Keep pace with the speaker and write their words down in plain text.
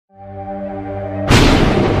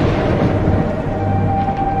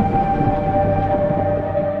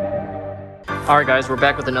Alright guys, we're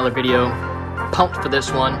back with another video. Pumped for this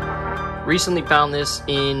one. Recently found this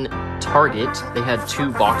in Target. They had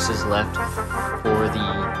 2 boxes left for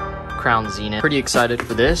the Crown Zenith. Pretty excited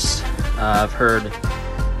for this. I've heard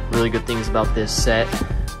really good things about this set.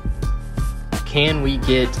 Can we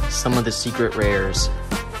get some of the secret rares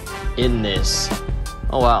in this?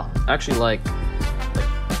 Oh wow, I actually like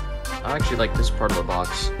this part of the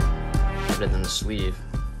box better than the sleeve.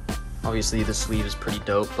 Obviously the sleeve is pretty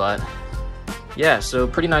dope, but yeah, so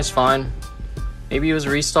pretty nice find. Maybe it was a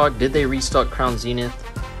restock. Did they restock Crown Zenith?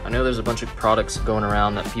 I know there's a bunch of products going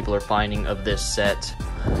around that people are finding of this set.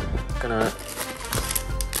 Gonna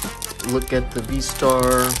look at the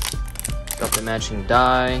VStar. Got the matching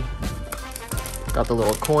die. Got the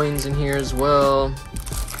little coins in here as well.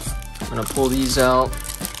 I'm gonna pull these out.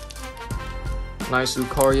 Nice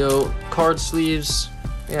Lucario card sleeves.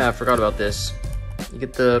 Yeah, I forgot about this. You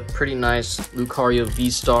get the pretty nice Lucario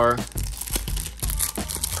VStar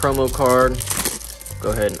promo card. Go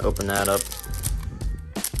ahead and open that up.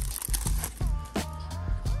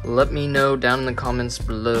 Let me know down in the comments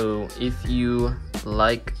below if you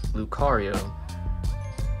like Lucario.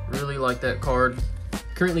 Really like that card.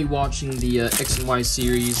 Currently watching the X and Y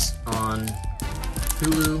series on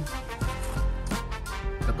Hulu.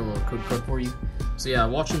 Got the little code card for you. So yeah,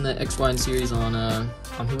 watching the X, Y, and series on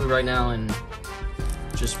Hulu right now, and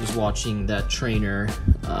just was watching that trainer.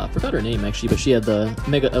 Forgot her name actually, but she had the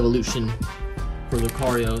Mega Evolution for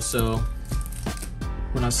Lucario. So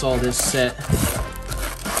when I saw this set,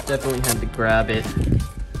 definitely had to grab it.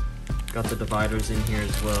 Got the dividers in here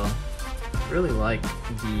as well. Really like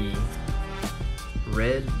the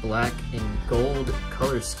red, black, and gold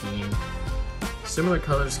color scheme. Similar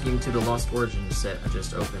color scheme to the Lost Origins set I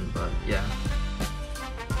just opened, but yeah.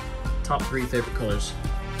 Top 3 favorite colors.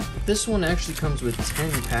 This one actually comes with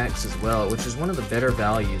 10 packs as well, which is one of the better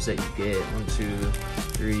values that you get. 1, 2,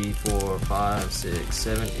 3, 4, 5, 6,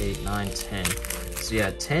 7, 8, 9, 10. So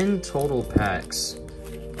yeah, 10 total packs.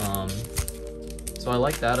 So I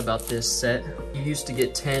like that about this set. You used to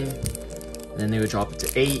get 10, and then they would drop it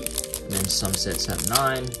to 8, and then some sets have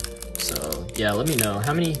 9. So yeah, let me know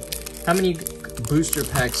how many booster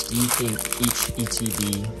packs do you think each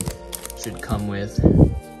ETB should come with?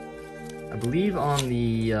 I believe on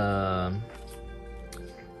the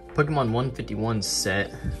Pokemon 151 set,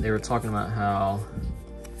 they were talking about how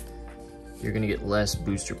you're gonna get less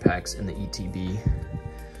booster packs in the ETB.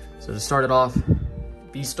 So to start it off,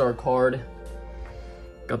 VStar card.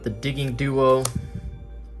 Got the Digging Duo,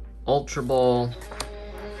 Ultra Ball,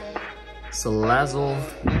 Salazzle,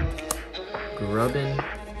 Grubbin,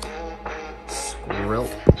 Skrelp,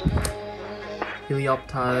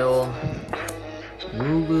 Helioptile,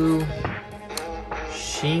 Wooloo,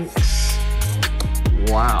 Shinx.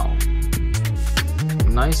 Wow.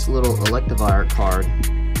 Nice little Electivire card.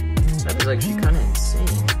 That is actually kind of insane.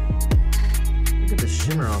 Look at the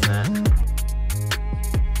shimmer on that.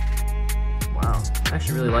 Wow. I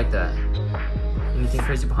actually really like that. Anything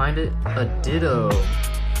crazy behind it? A Ditto. A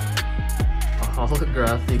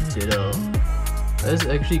holographic Ditto. That is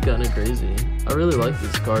actually kind of crazy. I really like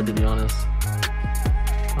this card, to be honest.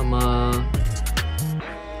 I'm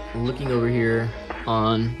looking over here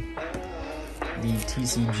on the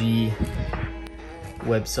TCG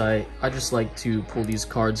website. I just like to pull these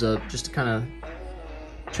cards up just to kind of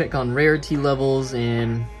check on rarity levels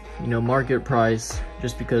and, you know, market price,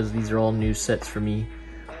 just because these are all new sets for me.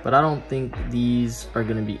 But I don't think these are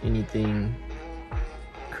going to be anything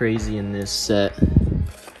crazy in this set.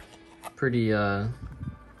 Pretty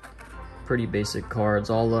basic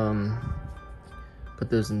cards. I'll put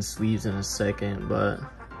those in sleeves in a second, but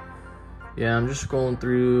yeah, I'm just scrolling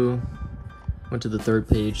through. Went to the 3rd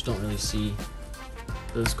page, don't really see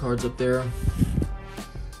those cards up there.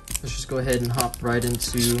 Let's just go ahead and hop right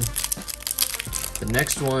into the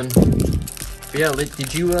next one. But yeah,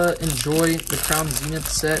 did you enjoy the Crown Zenith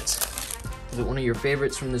set? Was it one of your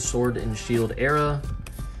favorites from the Sword and Shield era?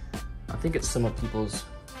 I think it's some of people's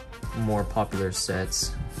more popular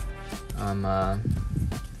sets. I'm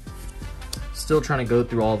still trying to go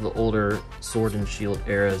through all the older Sword and Shield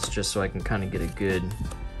eras just so I can kind of get a good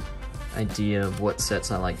idea of what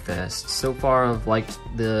sets I like best. So far, I've liked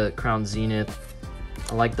the Crown Zenith.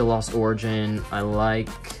 I like the Lost Origin. I like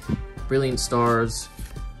Brilliant Stars.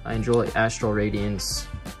 I enjoy Astral Radiance.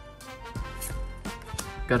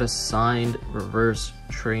 Got a signed Reverse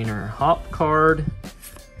Trainer Hop card,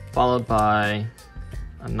 followed by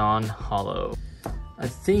a non-holo. I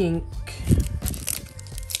think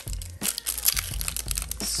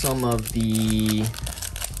some of the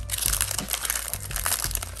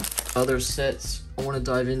other sets I want to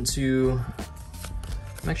dive into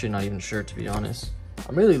I'm actually not even sure, to be honest.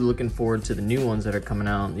 I'm really looking forward to the new ones that are coming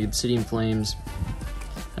out. The Obsidian Flames.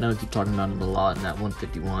 I know I keep talking about it a lot in that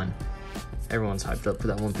 151. Everyone's hyped up for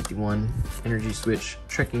that 151. Energy Switch,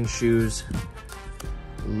 Trekking Shoes,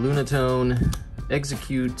 Lunatone,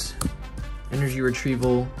 Execute, Energy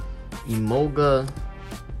Retrieval, Emolga,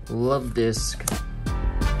 Love Disc,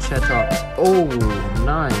 Chetox. Oh,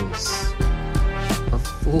 nice. A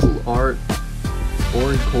full art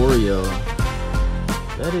Oricorio.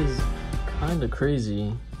 That is kind of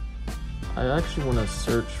crazy. I actually want to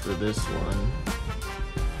search for this one.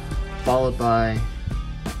 Followed by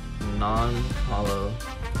non-hollow.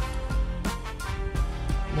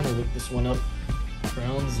 I'm gonna look this one up.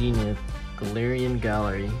 Crown Zenith Galarian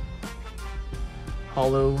Gallery.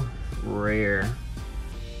 Hollow rare.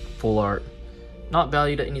 Full art. Not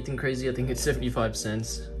valued at anything crazy. I think it's 75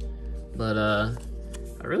 cents. But I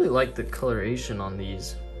really like the coloration on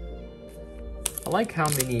these. I like how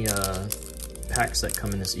many packs that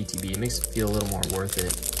come in this ETB. It makes it feel a little more worth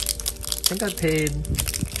it. I think I paid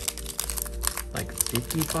like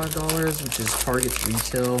 $55, which is Target's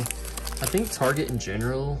retail. I think Target in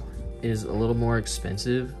general is a little more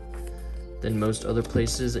expensive than most other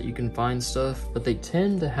places that you can find stuff, but they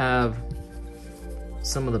tend to have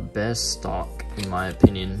some of the best stock, in my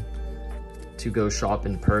opinion, to go shop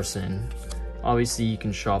in person. Obviously, you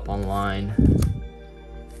can shop online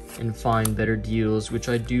and find better deals, which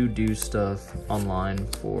I do stuff online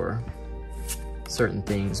for certain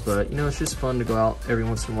things, but you know, it's just fun to go out every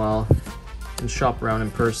once in a while and shop around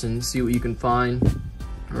in person, see what you can find.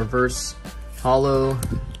 Reverse hollow,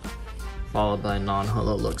 followed by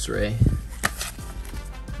non-hollow Luxray.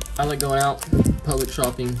 I like going out, public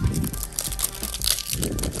shopping,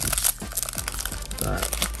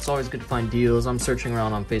 but it's always good to find deals. I'm searching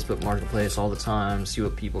around on Facebook Marketplace all the time, see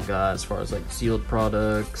what people got as far as like sealed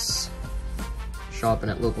products, shopping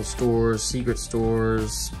at local stores, secret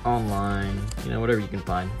stores, online, you know, whatever you can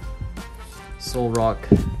find. Soul Rock,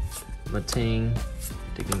 Matang,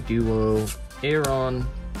 Digging Duo, Aeron,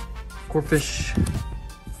 Corphish,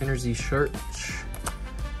 Energy Shirt,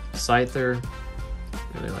 Scyther,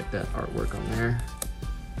 really like that artwork on there.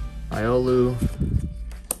 Iolu,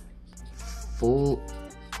 full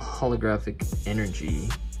holographic energy,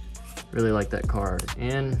 really like that card,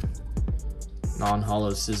 and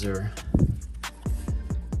non-hollow Scissor.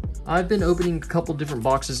 I've been opening a couple different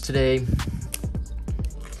boxes today.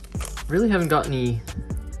 Really haven't got any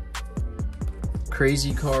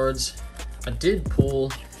crazy cards. I did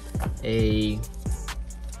pull a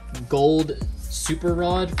gold Super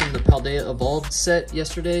Rod from the Paldea Evolved set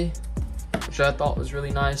yesterday, which I thought was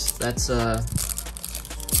really nice. That's in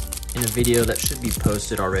a video that should be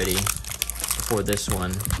posted already before this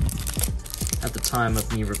one. At the time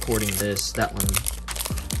of me recording this, that one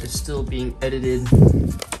is still being edited.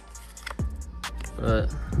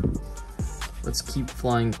 But let's keep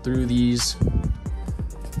flying through these.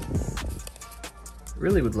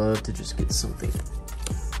 Really would love to just get something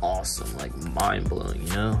awesome, like mind-blowing,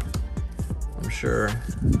 you know? I'm sure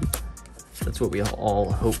that's what we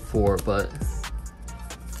all hope for, but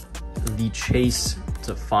the chase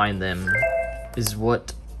to find them is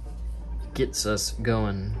what gets us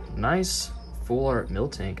going. Nice full art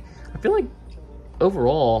Miltank. I feel like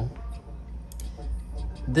overall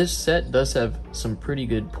this set does have some pretty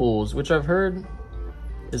good pulls, which I've heard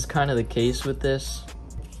is kind of the case with this,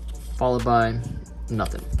 followed by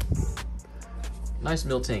nothing. Nice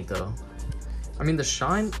Miltank though. I mean, the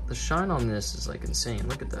shine on this is like insane.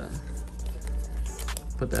 Look at that.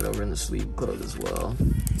 Put that over in the sleeve glove as well.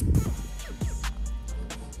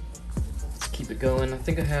 Let's keep it going. I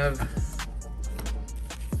think I have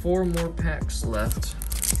 4 more packs left.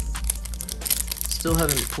 Still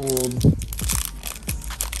haven't pulled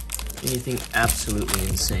anything absolutely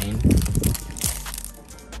insane.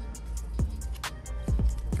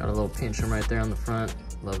 Got a little Pinchum right there on the front.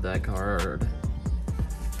 Love that card.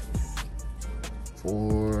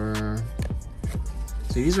 4.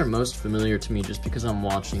 See, these are most familiar to me just because I'm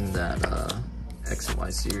watching that X and Y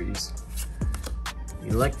series.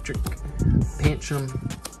 Electric, Pinchum,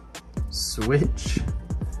 Switch,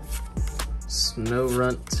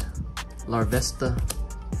 Snorunt, Larvesta,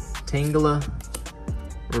 Tangela,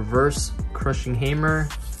 Reverse Crushing Hammer,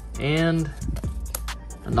 and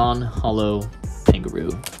a non-hollow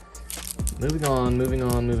Kangaroo. Moving on, moving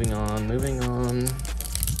on, moving on, moving on.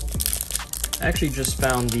 I actually just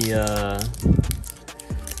found the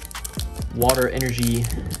Water Energy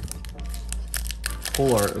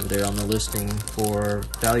full art over there on the listing for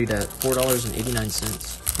valued at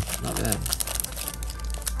 $4.89. Not bad.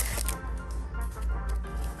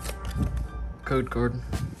 Code card.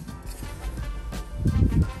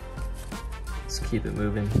 keep it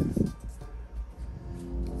moving.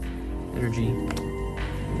 Energy,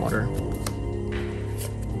 water,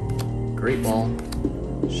 Great Ball,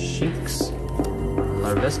 Shinx,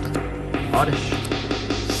 Larvesta, Oddish,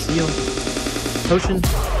 Seal, Potion,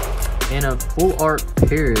 and a full art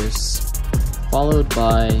Paris, followed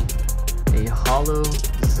by a holo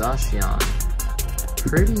Zacian.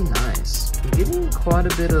 Pretty nice. I'm getting quite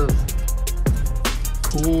a bit of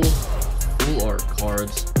cool full art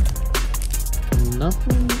cards.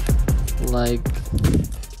 Nothing like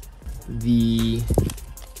the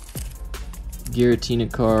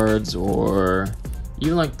Giratina cards, or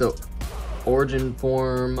even like the Origin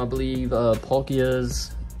form, I believe,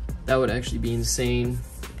 Palkias. That would actually be insane.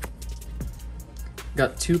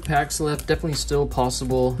 Got 2 packs left, definitely still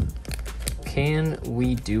possible. Can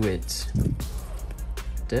we do it?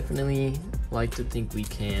 Definitely like to think we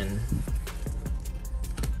can.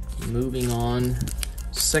 Moving on,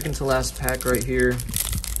 second to last pack right here.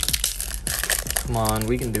 Come on,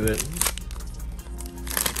 we can do it.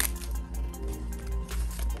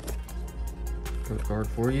 Code card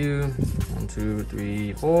for you. 1, 2,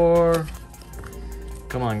 3, 4.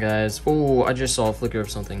 Come on, guys. Oh, I just saw a flicker of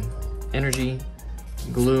something. Energy,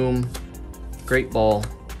 Gloom, Great Ball,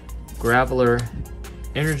 Graveler,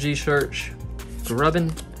 Energy Search,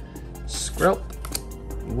 Grubbin, Skrelp,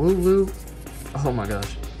 Wooloo. Oh my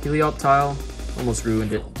gosh. Helioptile, almost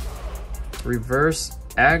ruined it. Reverse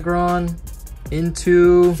Aggron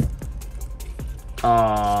into...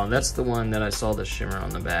 Aw, that's the one that I saw the shimmer on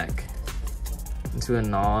the back. Into a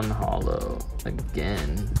non-holo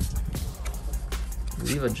again. I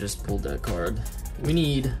believe I just pulled that card. We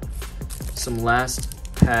need some last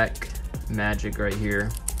pack magic right here.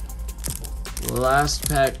 Last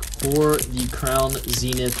pack for the Crown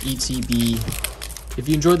Zenith ETB. If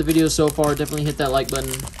you enjoyed the video so far, definitely hit that like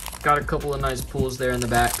button. Got a couple of nice pulls there in the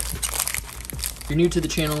back. If you're new to the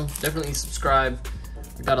channel, definitely subscribe.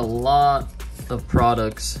 I got a lot of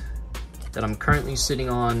products that I'm currently sitting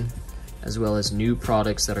on, as well as new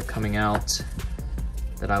products that are coming out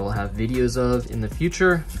that I will have videos of in the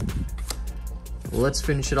future. Let's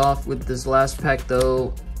finish it off with this last pack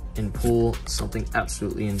though and pull something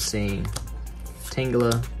absolutely insane.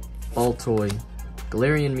 Tangela, Baltoy,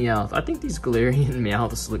 Galarian Meowth. I think these Galarian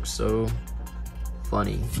Meowths look so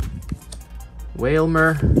funny.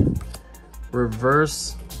 Wailmer,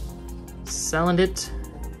 Reverse Salandit.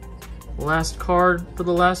 Last card for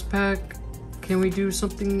the last pack. Can we do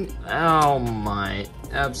something? Oh my,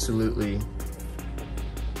 absolutely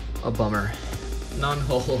a bummer.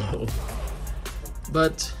 Non-holo.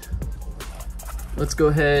 But let's go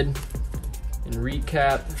ahead and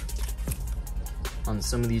recap on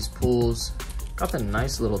some of these pulls. Got the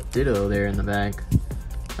nice little Ditto there in the back.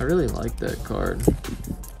 I really like that card.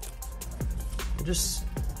 Just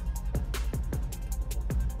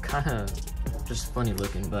kind of just funny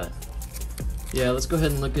looking, but yeah, let's go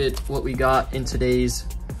ahead and look at what we got in today's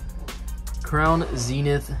Crown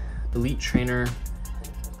Zenith Elite Trainer.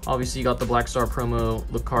 Obviously you got the Black Star promo,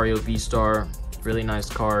 Lucario VStar, really nice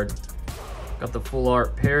card. Got the full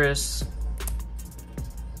art Paris,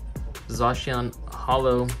 Zacian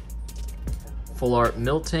Holo, full art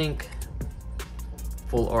Miltank,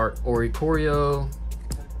 full art Oricorio,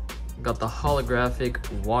 got the holographic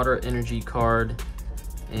Water Energy card,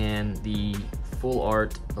 and the full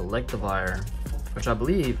art Electivire, which I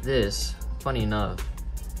believe this, funny enough,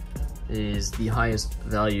 is the highest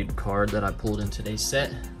valued card that I pulled in today's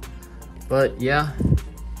set. But yeah,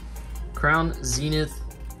 Crown Zenith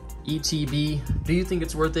ETB, do you think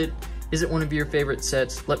it's worth it? Is it one of your favorite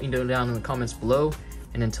sets? Let me know down in the comments below.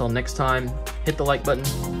 And until next time, hit the like button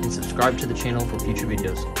and subscribe to the channel for future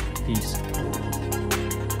videos. Peace.